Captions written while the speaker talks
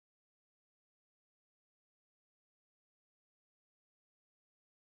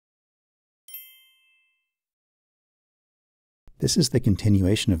This is the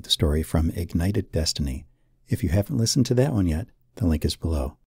continuation of the story from Ignited Destiny. If you haven't listened to that one yet, the link is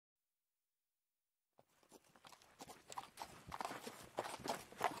below.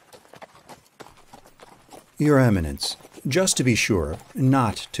 Your Eminence, just to be sure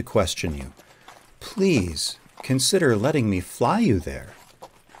not to question you, please consider letting me fly you there.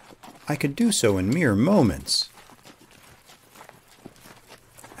 I could do so in mere moments.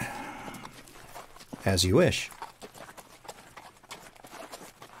 As you wish.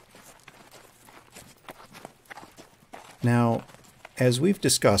 Now, as we've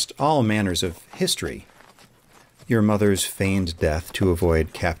discussed all manners of history, your mother's feigned death to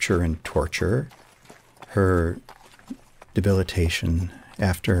avoid capture and torture, her debilitation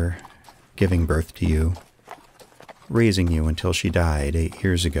after giving birth to you, raising you until she died 8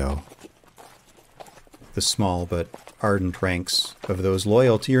 years ago, the small but ardent ranks of those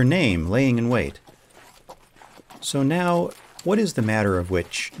loyal to your name laying in wait. So now, what is the matter of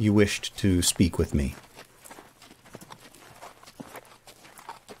which you wished to speak with me?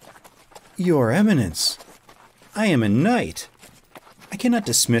 Your Eminence, I am a knight. I cannot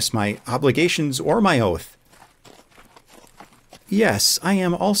dismiss my obligations or my oath. Yes, I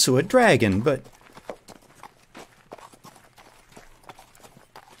am also a dragon, but...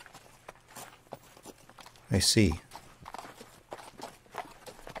 I see.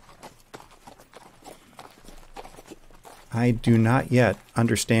 I do not yet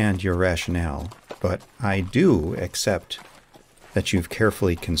understand your rationale, but I do accept that you've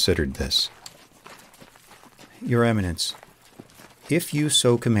carefully considered this. Your Eminence, if you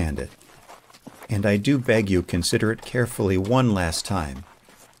so command it, and I do beg you consider it carefully one last time,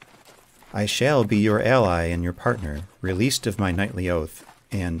 I shall be your ally and your partner, released of my knightly oath,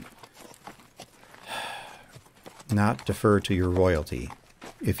 and not defer to your royalty,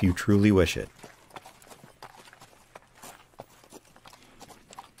 if you truly wish it.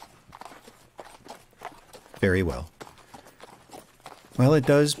 Very well. Well, it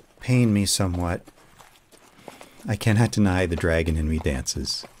does pain me somewhat. I cannot deny the dragon in me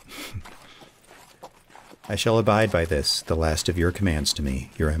dances. I shall abide by this, the last of your commands to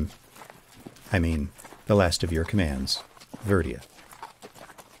me, the last of your commands, Verdia.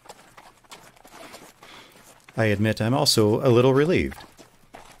 I admit I'm also a little relieved.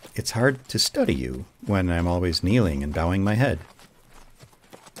 It's hard to study you when I'm always kneeling and bowing my head.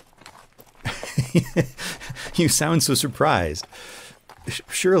 You sound so surprised.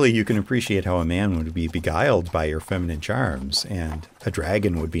 Surely you can appreciate how a man would be beguiled by your feminine charms, and a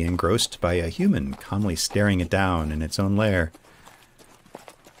dragon would be engrossed by a human calmly staring it down in its own lair.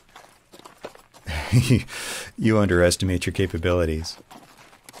 You underestimate your capabilities.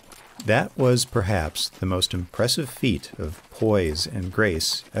 That was perhaps the most impressive feat of poise and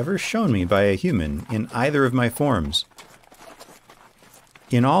grace ever shown me by a human in either of my forms.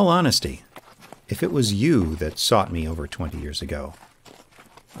 In all honesty, if it was you that sought me over 20 years ago,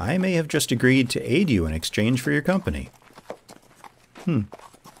 I may have just agreed to aid you in exchange for your company.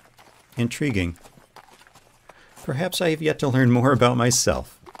 Intriguing. Perhaps I have yet to learn more about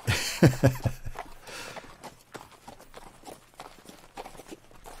myself.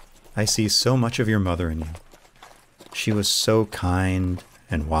 I see so much of your mother in you. She was so kind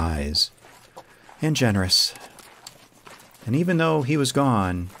and wise and generous. And even though he was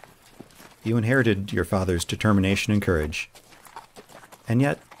gone, you inherited your father's determination and courage. And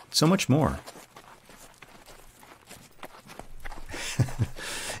yet, so much more.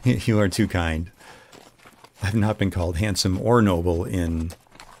 You are too kind. I've not been called handsome or noble in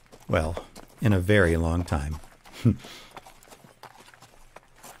a very long time.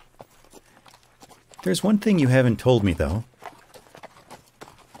 There's one thing you haven't told me, though.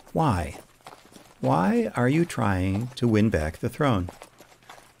 Why? Why are you trying to win back the throne?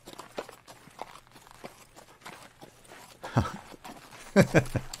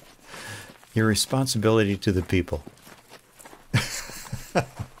 Your responsibility to the people.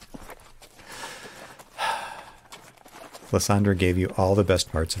 Lysandra gave you all the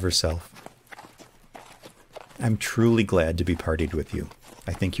best parts of herself. I'm truly glad to be partied with you.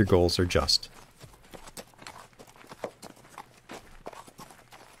 I think your goals are just.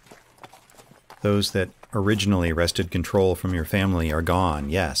 Those that originally wrested control from your family are gone,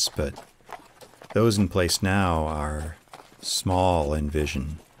 yes, but those in place now are small in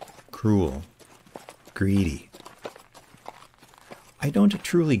vision, cruel, greedy. I don't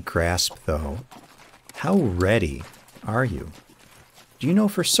truly grasp, though. How ready are you? Do you know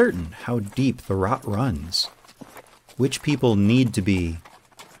for certain how deep the rot runs? Which people need to be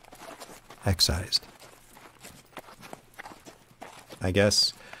excised? I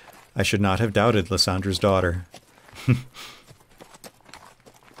guess I should not have doubted Lysandra's daughter.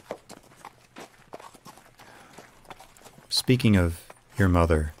 Speaking of your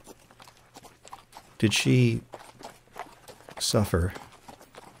mother, did she suffer?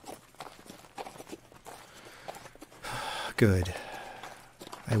 Good.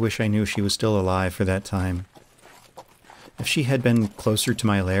 I wish I knew she was still alive for that time. If she had been closer to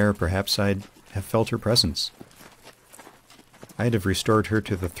my lair, perhaps I'd have felt her presence. I'd have restored her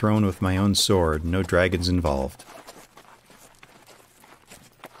to the throne with my own sword, no dragons involved.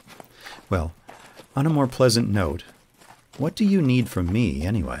 Well, on a more pleasant note, what do you need from me,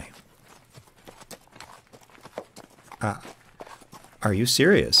 anyway? Are you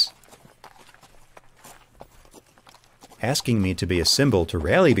serious? Asking me to be a symbol to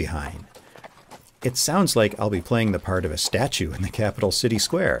rally behind? It sounds like I'll be playing the part of a statue in the capital city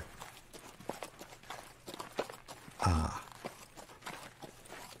square.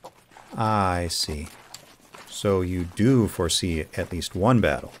 I see. So you do foresee at least one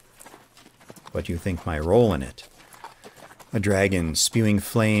battle. What do you think my role in it? A dragon spewing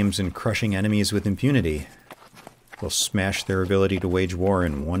flames and crushing enemies with impunity will smash their ability to wage war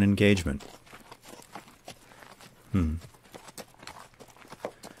in one engagement.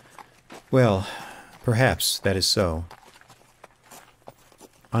 Well, perhaps that is so.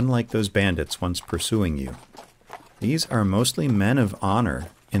 Unlike those bandits once pursuing you, these are mostly men of honor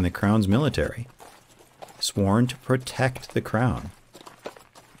in the Crown's military, sworn to protect the Crown.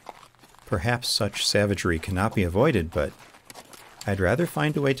 Perhaps such savagery cannot be avoided, but I'd rather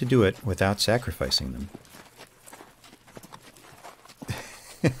find a way to do it without sacrificing them.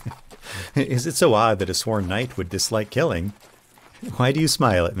 Is it so odd that a sworn knight would dislike killing? Why do you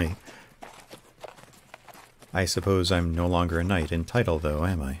smile at me? I suppose I'm no longer a knight in title, though,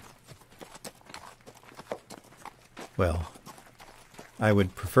 am I? Well, I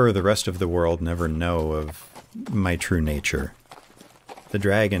would prefer the rest of the world never know of my true nature. The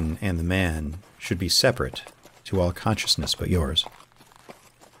dragon and the man should be separate to all consciousness but yours.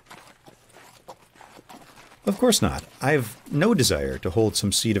 Of course not. I've no desire to hold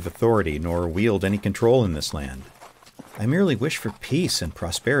some seat of authority nor wield any control in this land. I merely wish for peace and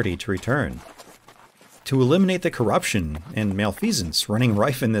prosperity to return. To eliminate the corruption and malfeasance running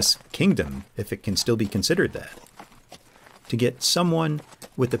rife in this kingdom, if it can still be considered that. To get someone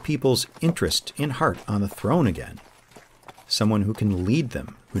with the people's interest in heart on the throne again. Someone who can lead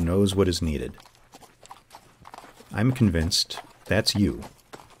them, who knows what is needed. I'm convinced that's you.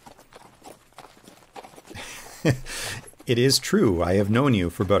 It is true, I have known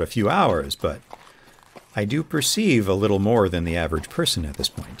you for but a few hours, but I do perceive a little more than the average person at this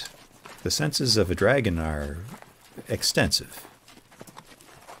point. The senses of a dragon are extensive.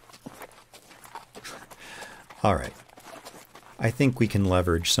 All right. I think we can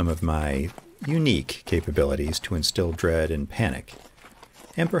leverage some of my unique capabilities to instill dread and panic,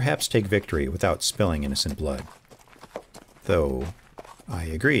 and perhaps take victory without spilling innocent blood. Though, I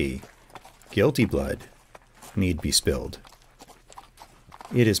agree, guilty blood need be spilled.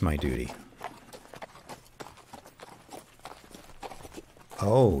 It is my duty.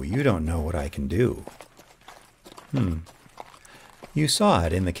 Oh, you don't know what I can do. You saw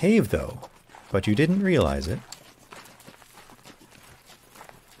it in the cave, though, but you didn't realize it.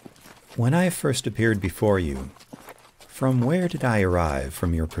 When I first appeared before you, from where did I arrive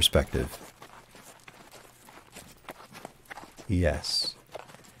from your perspective? Yes,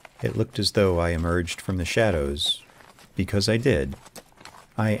 it looked as though I emerged from the shadows, because I did.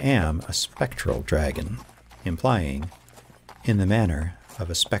 I am a spectral dragon, implying, in the manner of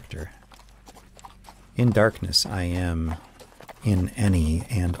a specter. In darkness I am in any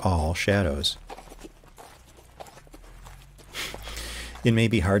and all shadows. It may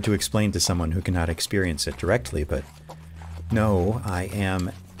be hard to explain to someone who cannot experience it directly, but no, I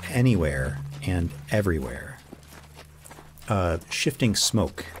am anywhere and everywhere. A shifting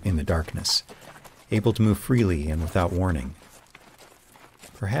smoke in the darkness, able to move freely and without warning.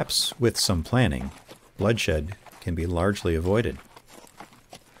 Perhaps with some planning, bloodshed can be largely avoided.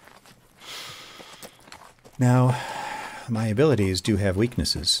 Now, my abilities do have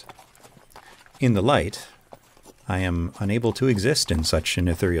weaknesses. In the light, I am unable to exist in such an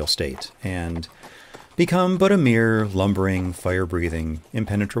ethereal state, and become but a mere lumbering, fire-breathing,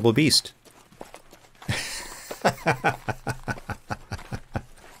 impenetrable beast.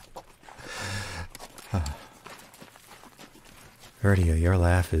 Verdia, your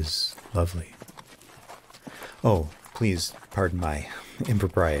laugh is lovely. Oh, please pardon my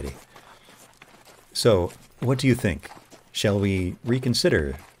impropriety. So, what do you think? Shall we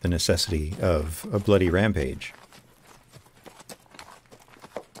reconsider the necessity of a bloody rampage?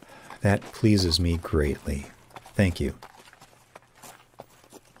 That pleases me greatly. Thank you.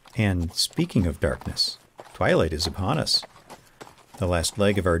 And speaking of darkness, twilight is upon us. The last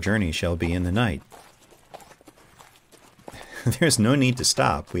leg of our journey shall be in the night. There's no need to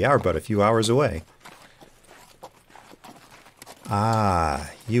stop. We are but a few hours away. Ah,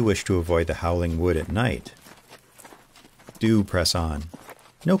 you wish to avoid the howling wood at night. Do press on.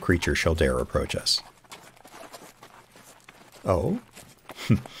 No creature shall dare approach us. Oh?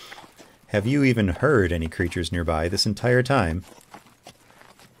 Have you even heard any creatures nearby this entire time?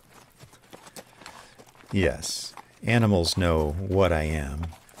 Yes, animals know what I am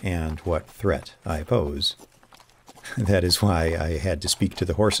and what threat I pose. That is why I had to speak to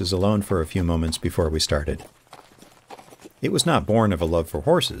the horses alone for a few moments before we started. It was not born of a love for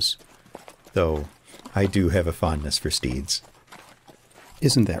horses, though I do have a fondness for steeds.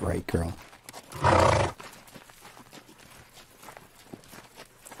 Isn't that right, girl?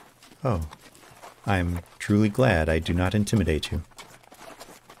 Oh, I'm truly glad I do not intimidate you.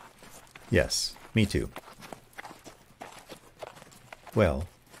 Yes, me too. Well,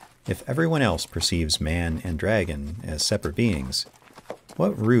 if everyone else perceives man and dragon as separate beings,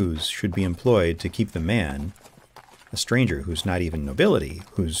 what ruse should be employed to keep the man, a stranger who's not even nobility,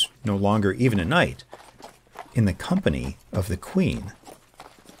 who's no longer even a knight, in the company of the queen?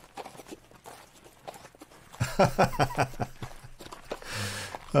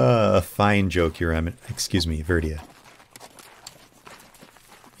 A fine joke, Your Eminence. Excuse me, Verdia.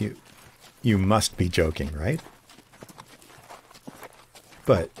 You must be joking, right?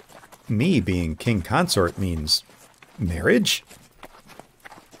 But me being king consort means marriage?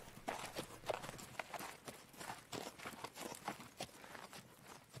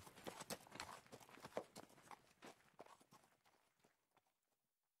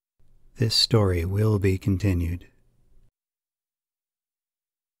 This story will be continued.